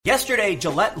Yesterday,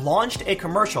 Gillette launched a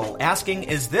commercial asking,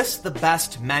 "Is this the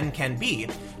best men can be?"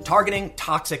 targeting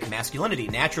toxic masculinity.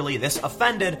 Naturally, this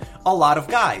offended a lot of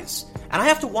guys. And I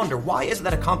have to wonder, why is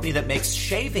that a company that makes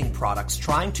shaving products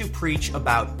trying to preach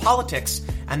about politics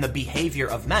and the behavior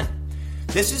of men?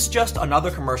 This is just another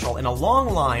commercial in a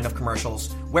long line of commercials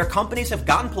where companies have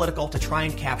gotten political to try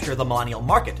and capture the millennial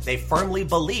market. They firmly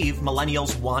believe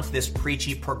millennials want this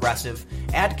preachy, progressive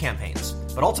ad campaigns.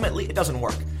 But ultimately, it doesn't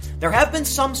work. There have been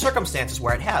some circumstances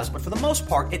where it has, but for the most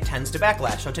part, it tends to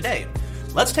backlash. So today,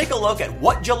 let's take a look at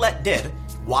what Gillette did,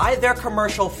 why their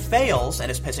commercial fails and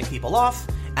is pissing people off,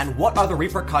 and what are the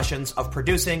repercussions of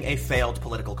producing a failed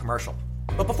political commercial.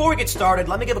 But before we get started,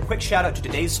 let me give a quick shout out to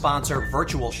today's sponsor,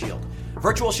 Virtual Shield.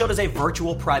 Virtual Shield is a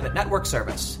virtual private network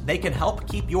service. They can help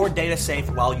keep your data safe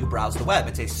while you browse the web.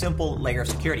 It's a simple layer of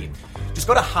security. Just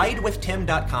go to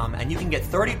hidewithtim.com and you can get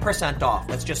 30% off.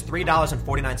 That's just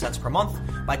 $3.49 per month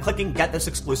by clicking Get This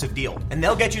Exclusive Deal. And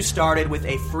they'll get you started with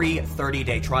a free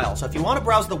 30-day trial. So if you want to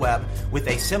browse the web with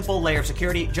a simple layer of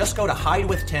security, just go to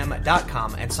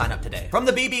hidewithtim.com and sign up today. From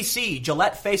the BBC,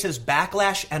 Gillette faces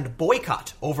backlash and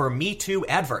boycott over Me Too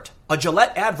advert. A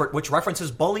Gillette advert which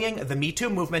references bullying, the Me Too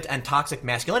movement, and toxic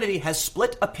masculinity has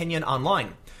split opinion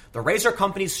online. The Razor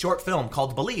company's short film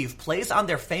called Believe plays on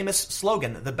their famous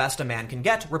slogan, "The best a man can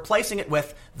get," replacing it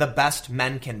with "The best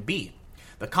men can be."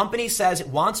 The company says it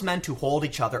wants men to hold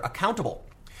each other accountable.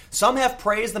 Some have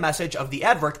praised the message of the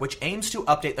advert, which aims to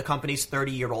update the company's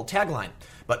 30-year-old tagline,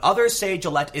 but others say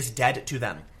Gillette is dead to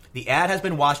them. The ad has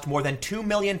been watched more than 2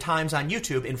 million times on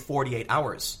YouTube in 48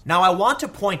 hours. Now, I want to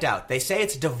point out, they say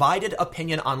it's divided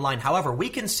opinion online. However, we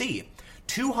can see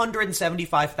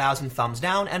 275,000 thumbs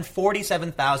down and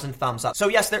 47,000 thumbs up. So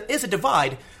yes, there is a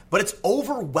divide, but it's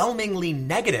overwhelmingly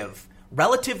negative.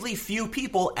 Relatively few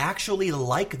people actually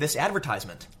like this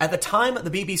advertisement. At the time the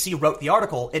BBC wrote the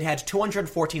article, it had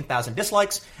 214,000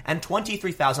 dislikes and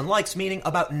 23,000 likes, meaning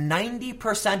about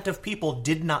 90% of people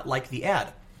did not like the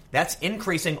ad. That's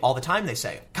increasing all the time, they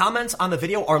say. Comments on the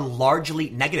video are largely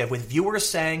negative, with viewers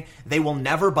saying they will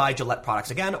never buy Gillette products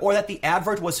again or that the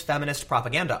advert was feminist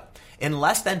propaganda. In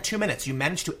less than 2 minutes, you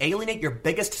managed to alienate your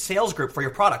biggest sales group for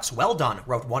your products. Well done,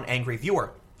 wrote one angry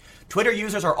viewer. Twitter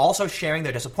users are also sharing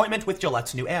their disappointment with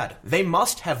Gillette's new ad. They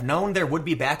must have known there would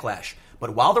be backlash.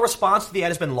 But while the response to the ad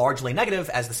has been largely negative,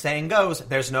 as the saying goes,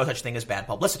 there's no such thing as bad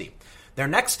publicity. Their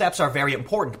next steps are very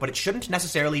important, but it shouldn't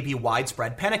necessarily be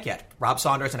widespread panic yet. Rob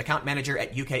Saunders, an account manager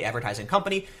at UK advertising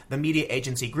company, the media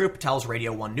agency Group, tells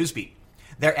Radio 1 Newsbeat.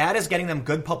 Their ad is getting them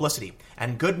good publicity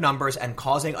and good numbers and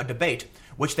causing a debate,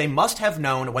 which they must have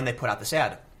known when they put out this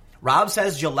ad. Rob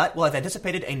says Gillette will have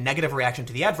anticipated a negative reaction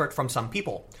to the advert from some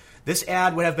people. This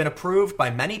ad would have been approved by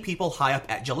many people high up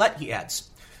at Gillette, he adds.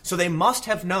 So they must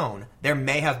have known there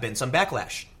may have been some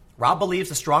backlash. Rob believes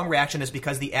the strong reaction is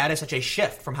because the ad is such a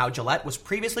shift from how Gillette was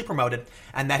previously promoted,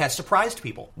 and that has surprised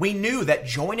people. We knew that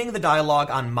joining the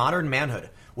dialogue on modern manhood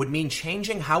would mean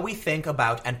changing how we think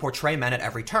about and portray men at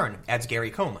every turn, adds Gary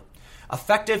Combe.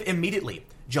 Effective immediately,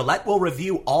 Gillette will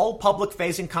review all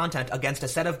public-facing content against a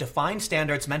set of defined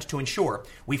standards meant to ensure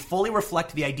we fully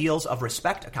reflect the ideals of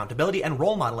respect, accountability, and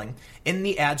role modeling in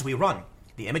the ads we run,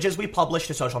 the images we publish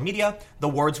to social media, the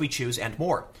words we choose, and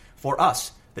more. For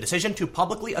us, the decision to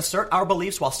publicly assert our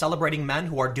beliefs while celebrating men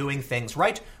who are doing things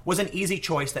right was an easy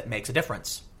choice that makes a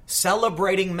difference.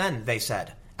 Celebrating men, they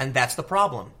said. And that's the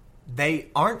problem. They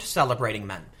aren't celebrating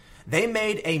men. They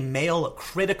made a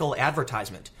male-critical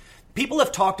advertisement. People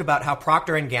have talked about how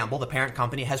Procter & Gamble, the parent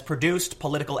company, has produced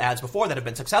political ads before that have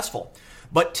been successful.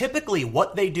 But typically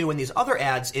what they do in these other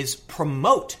ads is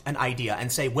promote an idea and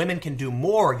say women can do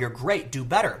more, you're great, do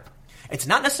better. It's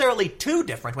not necessarily too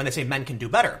different when they say men can do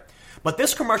better. But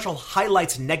this commercial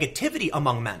highlights negativity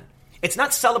among men. It's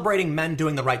not celebrating men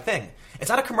doing the right thing. It's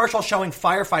not a commercial showing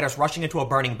firefighters rushing into a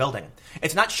burning building.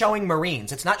 It's not showing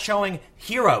Marines. It's not showing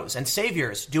heroes and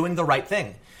saviors doing the right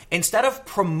thing. Instead of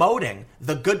promoting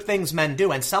the good things men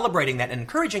do and celebrating that and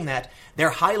encouraging that, they're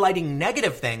highlighting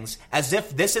negative things as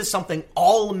if this is something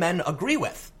all men agree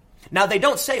with. Now, they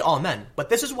don't say all men, but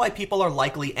this is why people are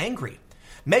likely angry.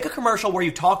 Make a commercial where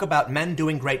you talk about men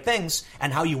doing great things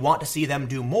and how you want to see them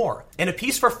do more. In a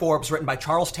piece for Forbes written by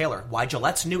Charles Taylor, why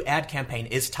Gillette's new ad campaign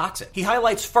is toxic, he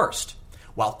highlights first,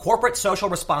 while corporate social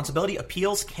responsibility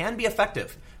appeals can be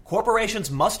effective,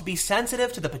 corporations must be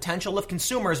sensitive to the potential of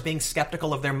consumers being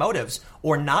skeptical of their motives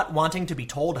or not wanting to be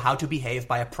told how to behave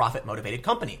by a profit-motivated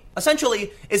company.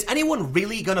 Essentially, is anyone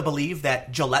really going to believe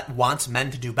that Gillette wants men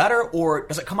to do better, or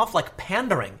does it come off like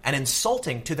pandering and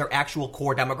insulting to their actual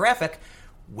core demographic,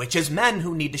 which is men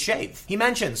who need to shave. He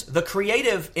mentions the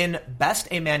creative in Best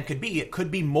a Man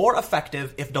Could be more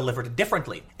effective if delivered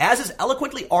differently. As is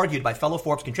eloquently argued by fellow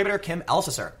Forbes contributor Kim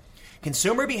Elsesser,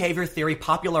 consumer behavior theory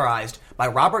popularized by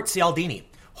Robert Cialdini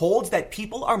holds that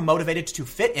people are motivated to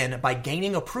fit in by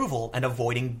gaining approval and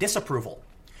avoiding disapproval.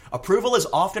 Approval is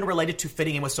often related to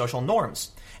fitting in with social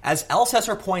norms. As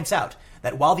Elsesser points out,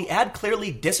 that while the ad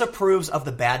clearly disapproves of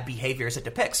the bad behaviors it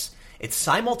depicts, it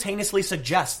simultaneously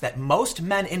suggests that most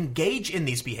men engage in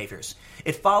these behaviors.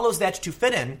 It follows that to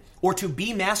fit in, or to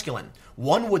be masculine,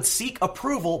 one would seek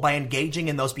approval by engaging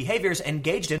in those behaviors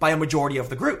engaged in by a majority of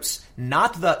the groups,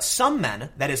 not the some men,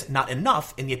 that is, not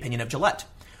enough in the opinion of Gillette.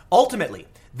 Ultimately,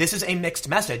 this is a mixed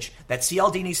message that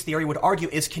Cialdini's theory would argue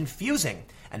is confusing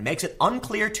and makes it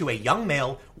unclear to a young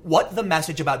male what the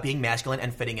message about being masculine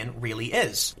and fitting in really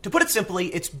is. To put it simply,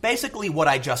 it's basically what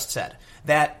I just said,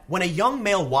 that when a young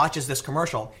male watches this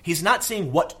commercial, he's not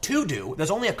seeing what to do. There's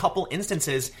only a couple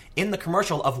instances in the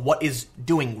commercial of what is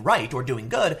doing right or doing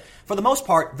good. For the most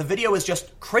part, the video is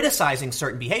just criticizing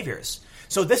certain behaviors.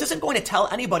 So this isn't going to tell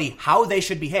anybody how they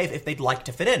should behave if they'd like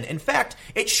to fit in. In fact,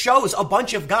 it shows a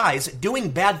bunch of guys doing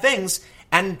bad things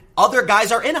and other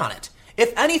guys are in on it.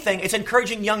 If anything, it's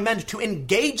encouraging young men to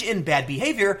engage in bad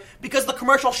behavior because the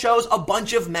commercial shows a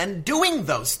bunch of men doing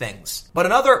those things. But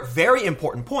another very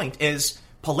important point is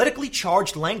politically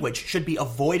charged language should be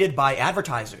avoided by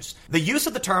advertisers. The use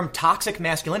of the term toxic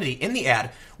masculinity in the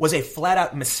ad was a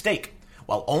flat-out mistake.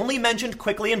 While only mentioned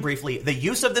quickly and briefly, the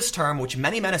use of this term, which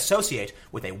many men associate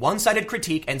with a one-sided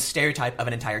critique and stereotype of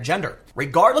an entire gender.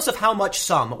 Regardless of how much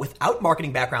some, without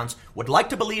marketing backgrounds, would like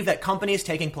to believe that companies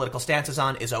taking political stances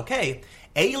on is okay,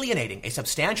 alienating a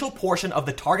substantial portion of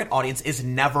the target audience is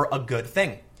never a good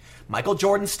thing. Michael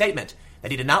Jordan's statement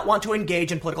that he did not want to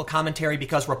engage in political commentary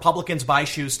because Republicans buy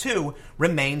shoes too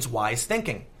remains wise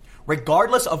thinking.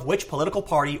 Regardless of which political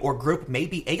party or group may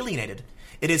be alienated,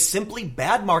 it is simply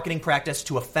bad marketing practice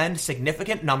to offend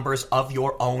significant numbers of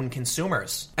your own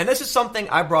consumers. And this is something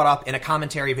I brought up in a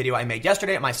commentary video I made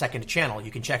yesterday at my second channel. You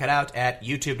can check it out at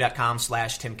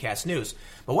youtube.com/TimCastNews.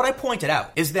 But what I pointed out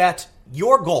is that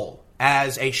your goal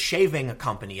as a shaving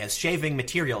company, as shaving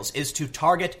materials, is to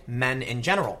target men in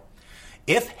general.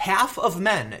 If half of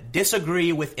men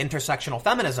disagree with intersectional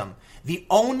feminism, the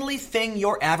only thing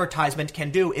your advertisement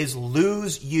can do is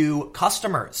lose you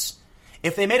customers.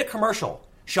 If they made a commercial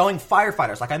showing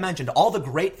firefighters, like I mentioned, all the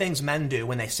great things men do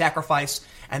when they sacrifice,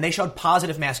 and they showed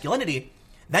positive masculinity,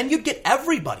 then you'd get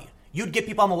everybody. You'd get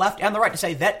people on the left and the right to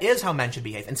say that is how men should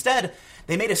behave. Instead,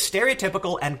 they made a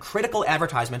stereotypical and critical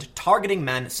advertisement targeting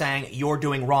men saying you're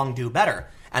doing wrong, do better.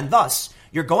 And thus,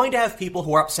 you're going to have people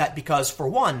who are upset because, for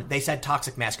one, they said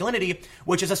toxic masculinity,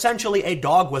 which is essentially a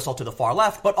dog whistle to the far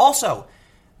left, but also,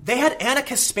 they had Anna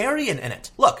Kasparian in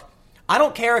it. Look, I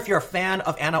don't care if you're a fan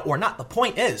of Anna or not. The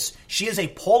point is, she is a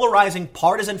polarizing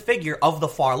partisan figure of the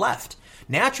far left.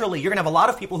 Naturally, you're going to have a lot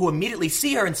of people who immediately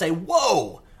see her and say,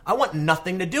 whoa, I want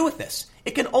nothing to do with this.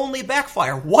 It can only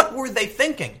backfire. What were they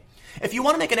thinking? If you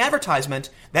want to make an advertisement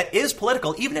that is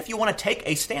political, even if you want to take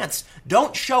a stance,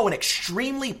 don't show an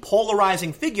extremely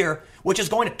polarizing figure which is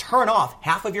going to turn off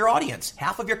half of your audience,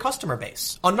 half of your customer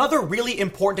base. Another really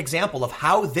important example of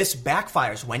how this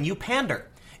backfires when you pander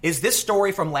is this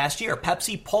story from last year.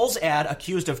 Pepsi pulls ad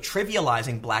accused of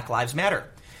trivializing Black Lives Matter.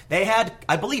 They had,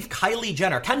 I believe, Kendall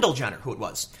Jenner, who it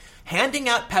was, handing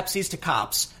out Pepsis to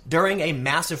cops during a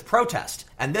massive protest.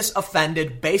 And this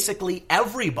offended basically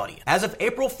everybody. As of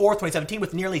April 4th, 2017,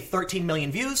 with nearly 13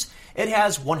 million views, it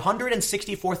has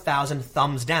 164,000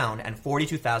 thumbs down and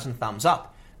 42,000 thumbs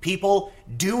up. People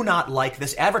do not like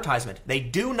this advertisement. They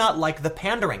do not like the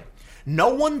pandering.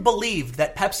 No one believed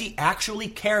that Pepsi actually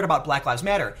cared about Black Lives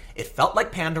Matter. It felt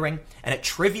like pandering, and it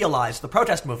trivialized the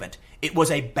protest movement. It was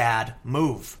a bad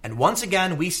move. And once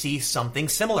again, we see something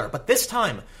similar. But this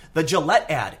time, the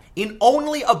Gillette ad, in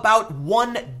only about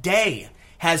 1 day,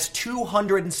 has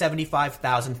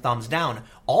 275,000 thumbs down,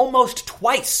 almost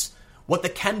twice what the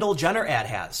Kendall Jenner ad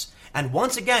has. And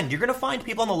once again, you're going to find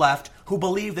people on the left who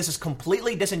believe this is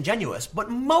completely disingenuous,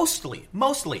 but mostly,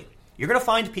 you're going to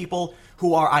find people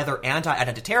who are either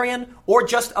anti-identitarian or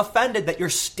just offended that you're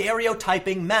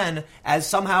stereotyping men as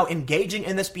somehow engaging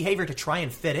in this behavior to try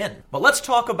and fit in. But let's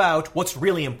talk about what's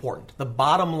really important, the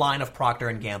bottom line of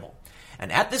Procter & Gamble.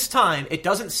 And at this time, it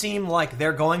doesn't seem like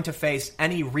they're going to face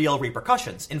any real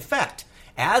repercussions. In fact,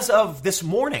 as of this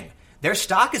morning, their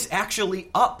stock is actually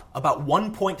up about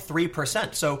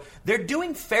 1.3%, so they're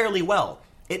doing fairly well.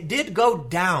 It did go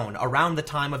down around the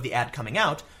time of the ad coming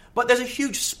out, but there's a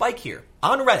huge spike here.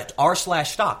 On Reddit,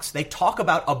 r/stocks, they talk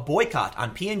about a boycott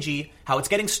on P&G, how it's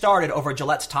getting started over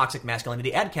Gillette's toxic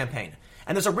masculinity ad campaign.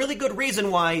 And there's a really good reason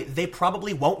why they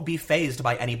probably won't be fazed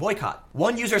by any boycott.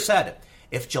 One user said,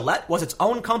 "If Gillette was its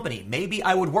own company, maybe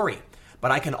I would worry.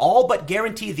 But I can all but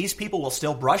guarantee these people will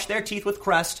still brush their teeth with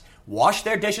Crest, wash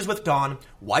their dishes with Dawn,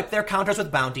 wipe their counters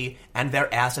with Bounty, and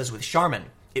their asses with Charmin.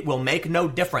 It will make no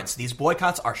difference. These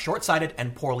boycotts are short-sighted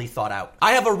and poorly thought out."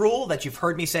 I have a rule that you've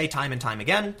heard me say time and time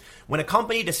again. When a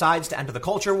company decides to enter the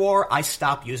culture war, I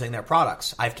stop using their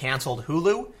products. I've canceled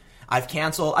Hulu. I've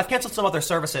canceled some other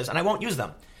services, and I won't use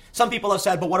them. Some people have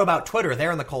said, but what about Twitter?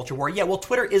 They're in the culture war. Yeah, well,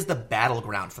 Twitter is the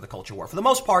battleground for the culture war. For the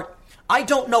most part, I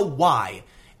don't know why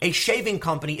a shaving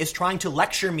company is trying to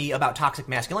lecture me about toxic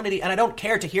masculinity, and I don't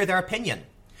care to hear their opinion.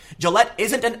 Gillette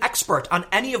isn't an expert on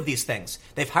any of these things.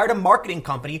 They've hired a marketing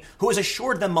company who has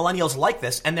assured them millennials like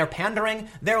this, and they're pandering,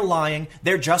 they're lying,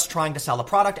 they're just trying to sell a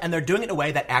product, and they're doing it in a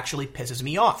way that actually pisses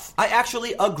me off. I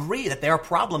actually agree that there are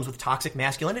problems with toxic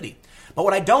masculinity. But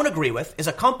what I don't agree with is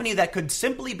a company that could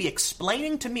simply be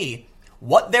explaining to me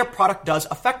what their product does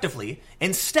effectively,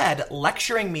 instead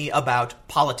lecturing me about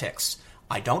politics.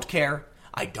 I don't care.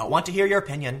 I don't want to hear your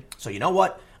opinion. So you know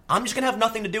what? I'm just going to have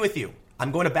nothing to do with you.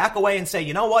 I'm going to back away and say,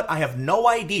 you know what? I have no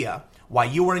idea why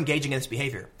you were engaging in this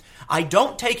behavior. I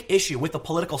don't take issue with the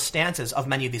political stances of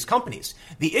many of these companies.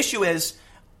 The issue is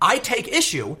I take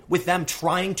issue with them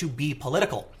trying to be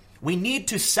political. We need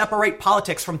to separate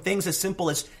politics from things as simple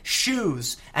as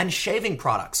shoes and shaving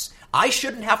products. I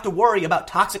shouldn't have to worry about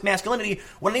toxic masculinity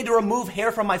when I need to remove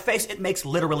hair from my face. It makes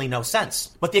literally no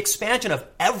sense. But the expansion of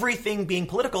everything being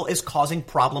political is causing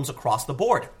problems across the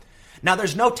board. Now,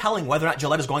 there's no telling whether or not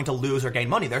Gillette is going to lose or gain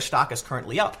money. Their stock is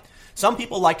currently up. Some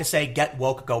people like to say, get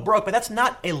woke, go broke, but that's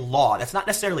not a law. That's not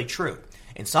necessarily true.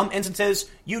 In some instances,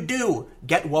 you do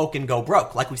get woke and go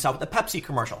broke, like we saw with the Pepsi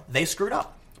commercial. They screwed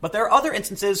up. But there are other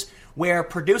instances where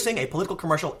producing a political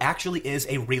commercial actually is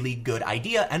a really good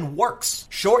idea and works.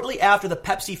 Shortly after the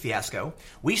Pepsi fiasco,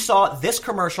 we saw this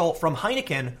commercial from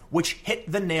Heineken, which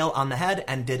hit the nail on the head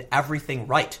and did everything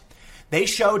right. They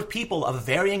showed people of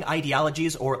varying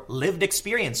ideologies or lived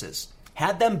experiences,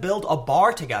 had them build a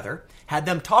bar together, had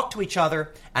them talk to each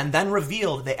other, and then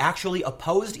revealed they actually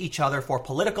opposed each other for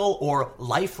political or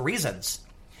life reasons.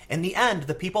 In the end,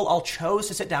 the people all chose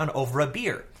to sit down over a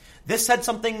beer. This said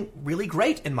something really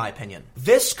great, in my opinion.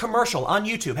 This commercial on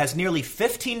YouTube has nearly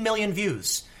 15 million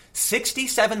views,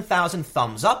 67,000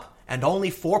 thumbs up, and only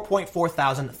 4.4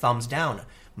 thousand thumbs down.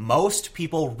 Most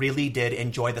people really did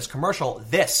enjoy this commercial.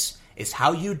 This is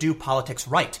how you do politics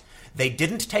right. They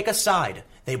didn't take a side.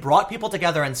 They brought people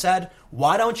together and said,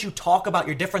 why don't you talk about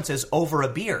your differences over a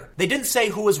beer? They didn't say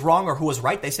who was wrong or who was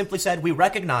right. They simply said, we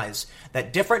recognize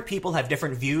that different people have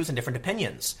different views and different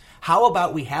opinions. How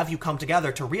about we have you come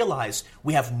together to realize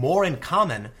we have more in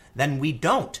common than we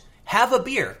don't? Have a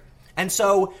beer. And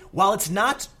so, while it's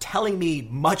not telling me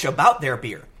much about their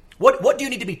beer, what do you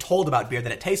need to be told about beer?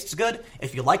 That it tastes good?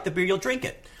 If you like the beer, you'll drink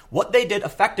it. What they did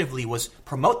effectively was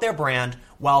promote their brand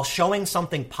while showing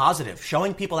something positive,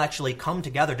 showing people actually come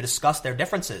together to discuss their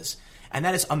differences. And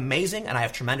that is amazing, and I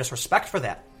have tremendous respect for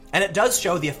that. And it does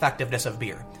show the effectiveness of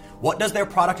beer. What does their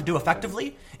product do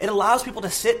effectively? It allows people to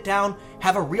sit down,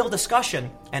 have a real discussion,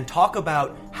 and talk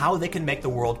about how they can make the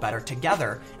world better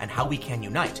together and how we can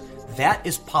unite. That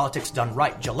is politics done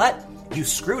right. Gillette, you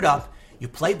screwed up. You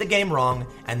played the game wrong,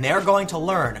 and they're going to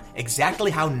learn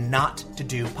exactly how not to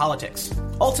do politics.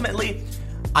 Ultimately,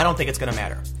 I don't think it's going to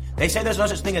matter. They say there's no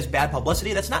such thing as bad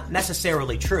publicity. That's not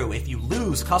necessarily true. If you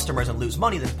lose customers and lose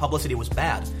money, then publicity was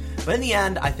bad. But in the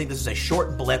end, I think this is a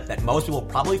short blip that most people will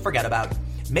probably forget about.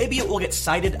 Maybe it will get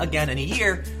cited again in a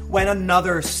year when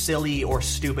another silly or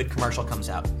stupid commercial comes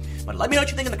out. But let me know what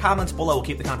you think in the comments below. We'll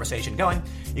keep the conversation going.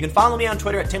 You can follow me on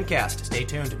Twitter at Timcast. Stay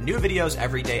tuned. New videos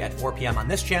every day at 4 p.m. on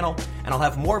this channel. And I'll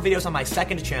have more videos on my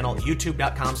second channel,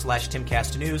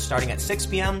 youtube.com/TimcastNews, starting at 6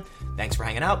 p.m. Thanks for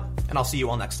hanging out, and I'll see you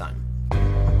all next time.